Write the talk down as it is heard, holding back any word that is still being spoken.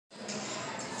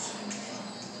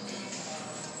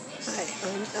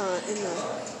In the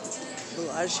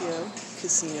Bellagio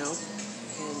Casino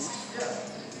and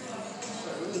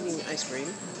eating ice cream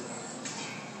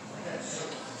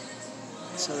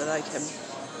so that I can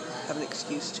have an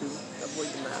excuse to avoid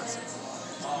the mask.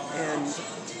 And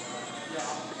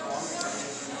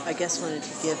I guess wanted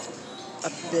to give a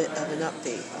bit of an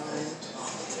update on,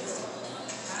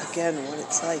 again, what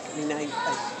it's like. I mean, I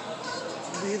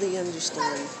really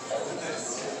understand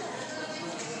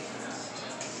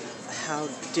how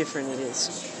different it is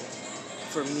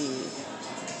for me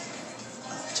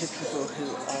to people who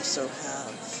also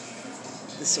have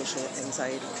the social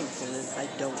anxiety component. I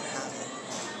don't have it.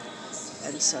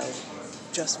 And so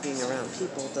just being around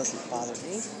people doesn't bother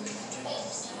me.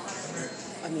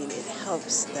 I mean, it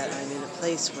helps that I'm in a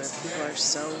place where people are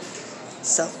so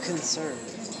self-concerned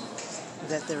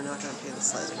that they're not going to pay the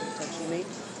slightest bit of attention to me,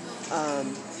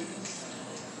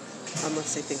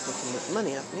 unless they think they can make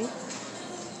money off me.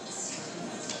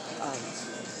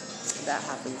 That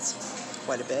happens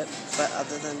quite a bit, but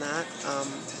other than that,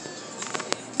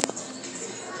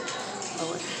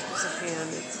 there's a hand,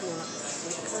 it's not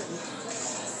like a curtain.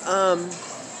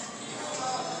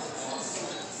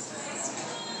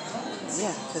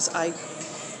 Yeah, because I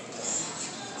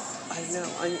know,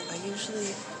 I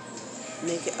usually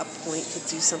make it a point to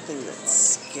do something that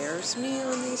scares me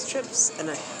on these trips, and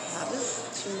I haven't,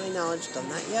 to my knowledge, done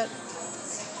that yet.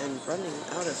 And running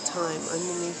out of time. I'm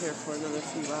only here for another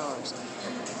few hours.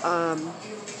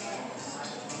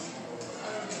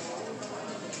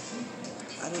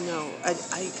 I don't know.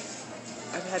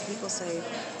 I've had people say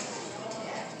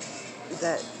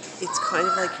that it's kind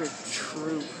of like your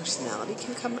true personality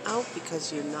can come out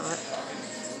because you're not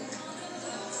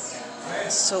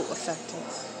so affected.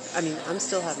 I mean, I'm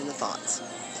still having the thoughts.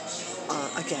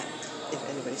 Again, if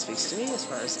anybody speaks to me, as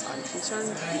far as I'm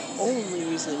concerned, the only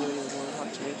reason anybody would want to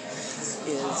talk to me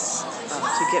is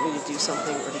to get me to do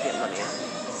something or to get money out of me.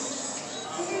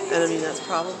 And I mean, that's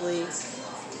probably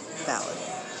valid.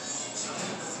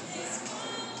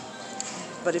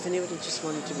 But if anybody just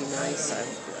wanted to be nice, I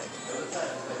would be like,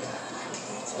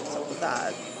 what's up with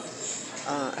that?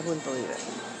 I wouldn't believe it.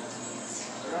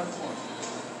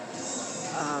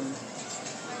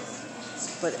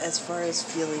 But as far as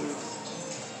feeling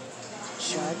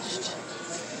judged,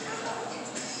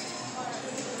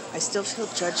 I still feel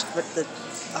judged, but the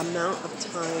amount of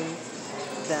time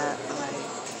that I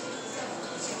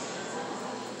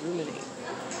ruminate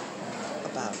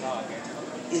about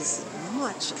it is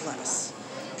much less.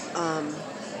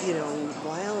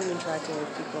 While I'm interacting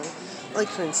with people, like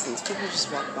for instance, people just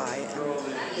walk by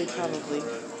and they probably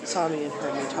saw me and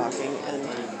heard me talking, and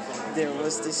there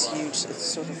was this huge, it's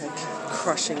sort of like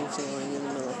crushing feeling in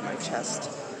the middle of my chest.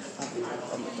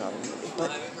 Oh my God.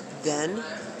 But then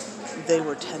they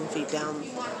were 10 feet down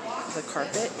the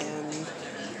carpet and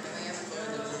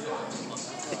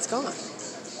it's gone.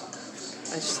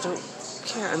 I just don't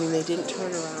care. I mean, they didn't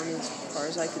turn around as far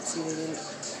as I could see. They didn't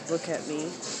look at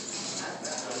me.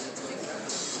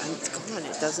 And it's gone.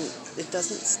 It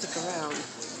doesn't stick around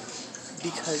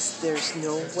because there's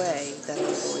no way that I'm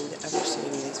going to ever see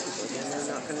any of these people again.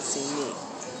 They're not going to see me.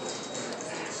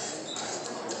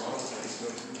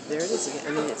 There it is again. I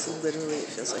mean, it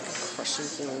feels like a crushing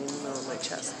feeling in the middle of my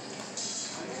chest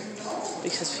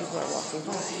because people are walking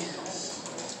by,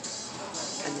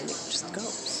 and then it just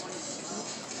goes.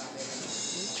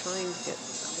 I'm trying to get a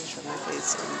picture of my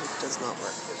face, and it does not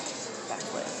work that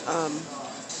way.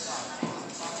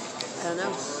 I don't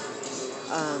know.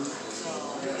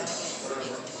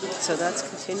 So that's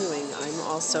continuing. I'm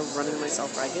also running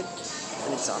myself ragged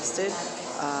and exhausted.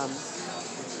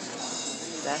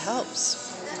 That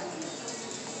helps.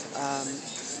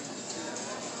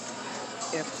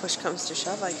 If push comes to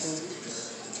shove, I can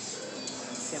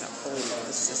get up. Holy,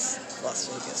 this is Las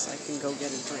Vegas. I can go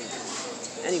get a drink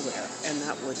anywhere, and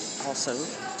that would also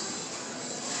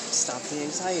stop the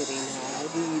anxiety. Now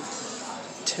I leave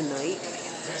tonight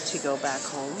to go back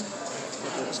home.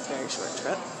 We'll do a very short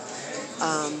trip.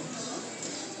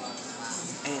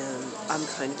 And I'm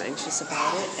kind of anxious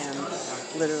about it, and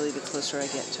literally the closer I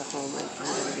get to home, I'm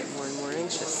going to get more and more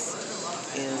anxious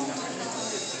and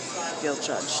feel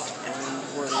judged and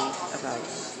worried about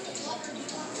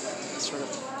sort of,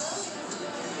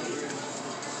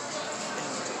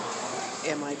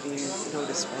 am I being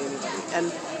noticed by anybody?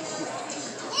 And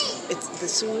the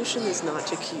solution is not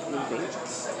to keep moving,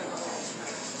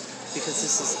 because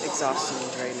this is exhausting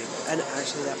and draining. And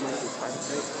actually that might be part of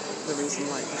the reason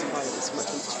why, because my body is much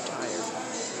too tired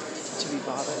to be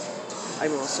bothered.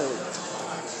 I'm also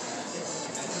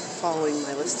following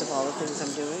my list of all the things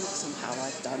I'm doing, somehow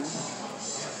I've done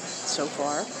so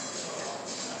far.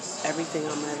 everything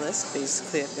on my list.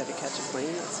 Basically, I've got to catch a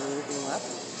plane. That's the only thing left.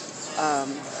 Um,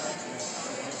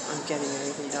 I'm getting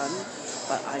everything done,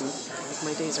 but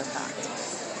my days are packed,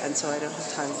 and so I don't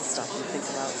have time to stop and think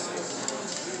about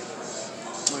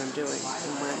what I'm doing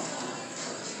and when.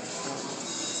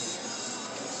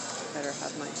 Better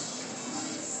have my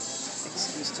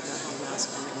excuse to not have a mask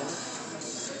on again.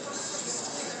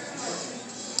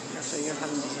 So you're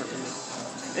having dessert with me.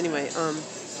 Anyway, I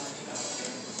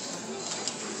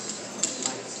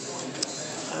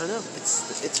don't know.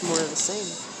 It's more of the same.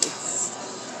 It's,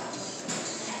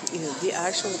 the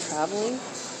actual traveling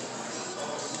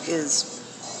is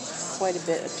quite a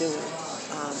bit of doing.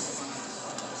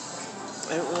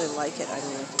 I don't really like it. I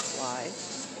don't like to fly.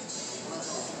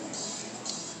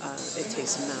 It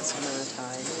takes a massive amount of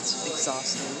time. It's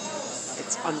exhausting.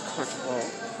 It's uncomfortable.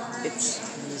 It's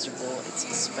miserable. It's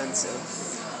expensive.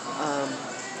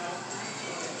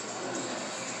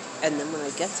 And then when I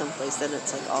get someplace, then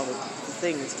it's like all the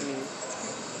things. I mean,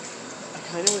 I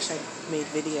kind of wish I made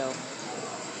video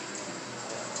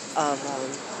of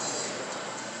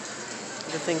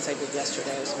the things I did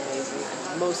yesterday. It was amazing.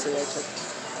 Mostly I took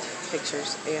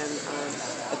pictures,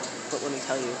 but let me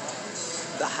tell you,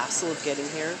 the hassle of getting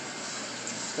here,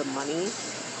 the money,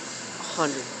 100%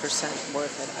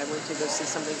 worth it. I went to go see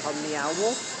something called Meow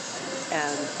Wolf,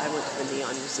 and I went to the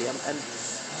Neon Museum, and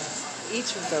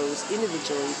each of those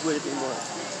individually would have been worth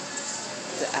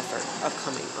the effort of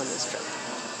coming on this trip.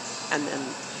 And then,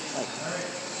 I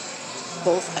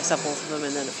saw both of them,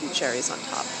 and then a few cherries on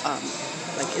top.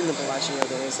 In the Bellagio,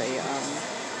 there is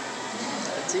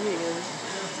let's see me again.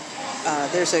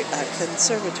 There's a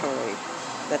conservatory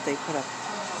that they put up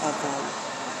of,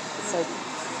 it's like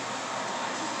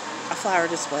a flower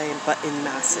display, but in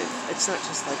massive. It's not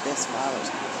just like this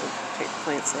flowers,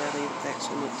 plants there. They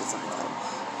actually make designs out of them.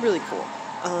 Really cool.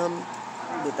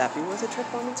 Would that be worth a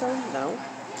trip on its own? No.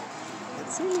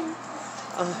 Let's see.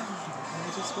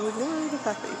 I just will ignore the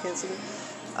fact that you can't see me.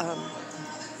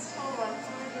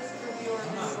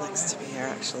 Next to me here,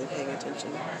 actually paying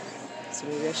attention. So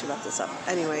maybe I should wrap this up.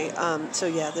 Anyway,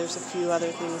 there's a few other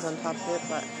things on top of it,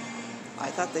 but I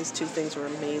thought these two things were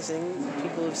amazing.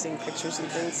 People who've seen pictures and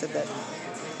things said that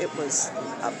it was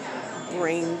a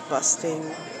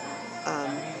brain-busting,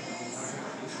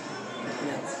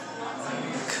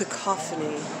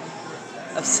 cacophony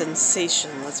of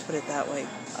sensation, let's put it that way.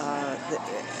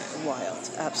 Wild,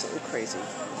 absolutely crazy,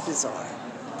 bizarre.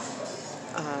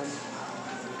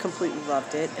 Completely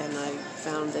loved it, and I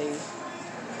found a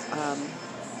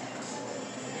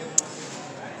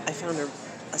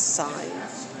sign,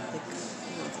 the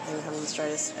thing we have on the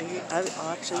Stratus. I'll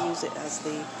actually use it as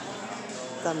the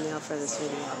thumbnail for this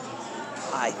video.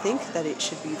 I think that it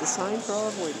should be the sign for all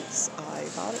avoidance. I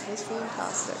thought it was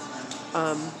fantastic.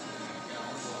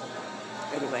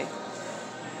 Anyway,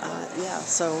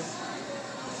 so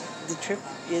the trip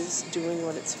is doing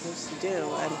what it's supposed to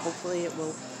do, and hopefully it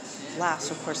will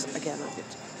last. Of course, again,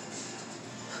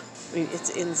 it's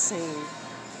insane,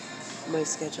 my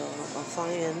schedule. I'll fly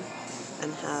in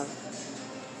and have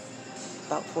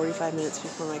about 45 minutes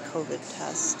before my COVID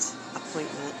test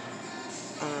appointment.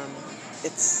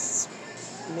 It's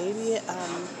maybe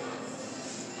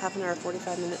half an hour,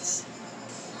 45 minutes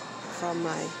from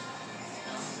my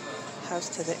house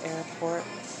to the airport.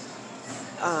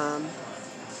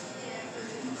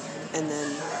 And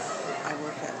then I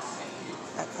work at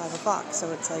 5 o'clock.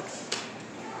 So it's like,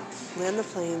 land the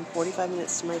plane, 45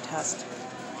 minutes to my test,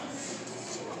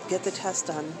 get the test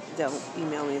done, they'll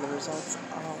email me the results.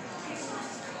 I'll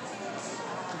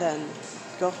then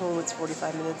go home, it's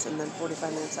 45 minutes, and then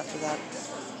 45 minutes after that,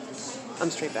 I'm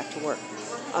straight back to work.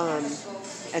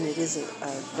 And it is a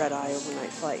red-eye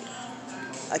overnight flight.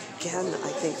 Again,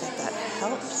 I think that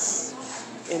helps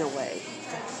in a way,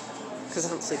 because I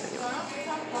don't sleep anyway.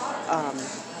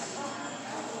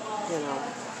 Am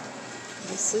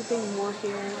I sleeping more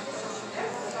here?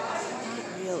 Not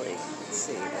really. Let's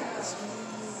see.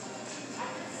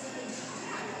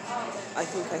 I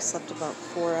think I slept about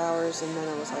 4 hours, and then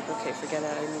I was like, okay, forget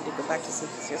it. I need to go back to sleep,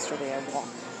 because yesterday I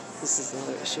walked. This is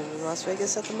another issue in Las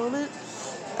Vegas at the moment.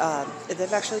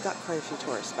 They've actually got quite a few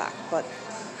tourists back, but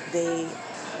they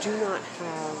do not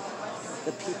have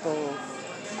the people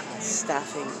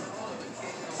staffing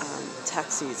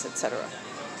taxis, etc.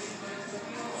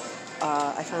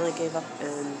 I finally gave up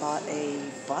and bought a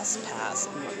bus pass,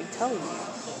 and let me tell you,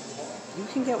 you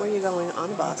can get where you're going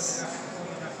on a bus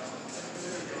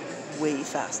way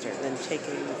faster than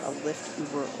taking a Lyft,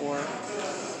 Uber, or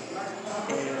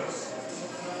a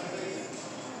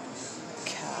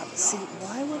cab. See,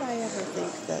 why would I ever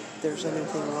think that there's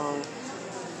anything wrong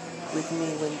with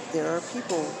me when there are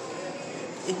people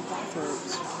in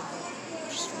bathrobes,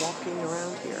 just walking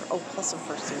around here. Oh, plus, of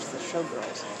course, there's the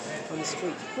showgirls on the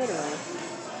street, literally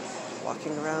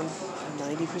walking around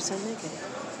 90% naked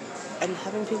and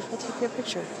having people take their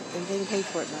picture and getting paid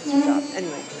for it, and that's their job.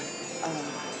 Anyway,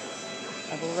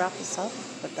 I will wrap this up,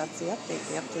 but that's the update.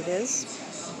 The update is,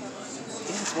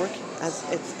 yeah, it's working.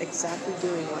 It's exactly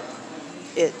doing what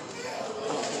it,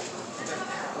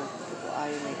 people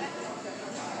eyeing me.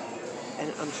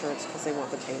 And I'm sure it's because they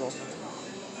want the table.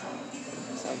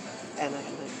 So, and I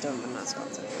don't have a mask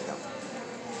on, so here we go.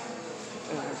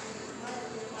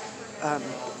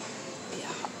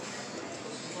 Yeah.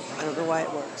 I don't know why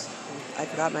it works. I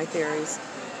forgot my theories,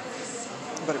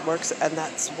 but it works, and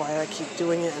that's why I keep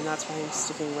doing it, and that's why I'm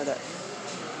sticking with it.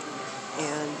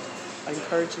 And I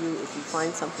encourage you, if you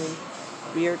find something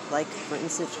weird, like, for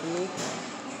instance, for me,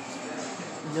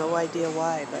 no idea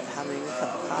why, but having a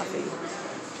cup of coffee,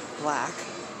 black,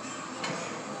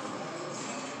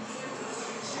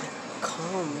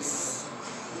 calms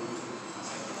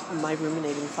my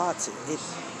ruminating thoughts. It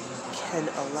can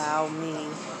allow me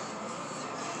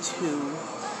to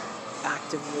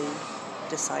actively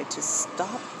decide to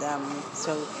stop them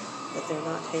so that they're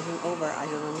not taking over. I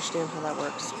don't understand how that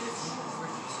works,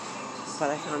 but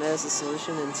I found it as a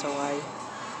solution, and so I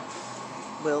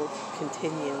will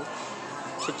continue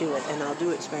to do it, and I'll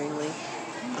do it sparingly.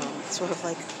 Sort of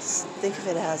like, think of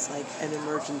it as like an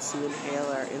emergency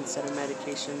inhaler instead of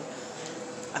medication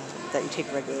that you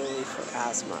take regularly for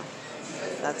asthma.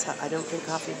 That's how I don't drink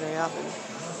coffee very often,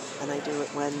 and I do it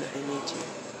when I need to.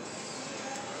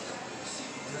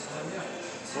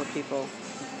 More people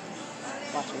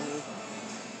watching me.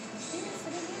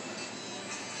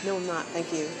 No, I'm not.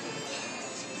 Thank you.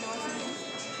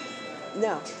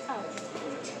 No. Oh.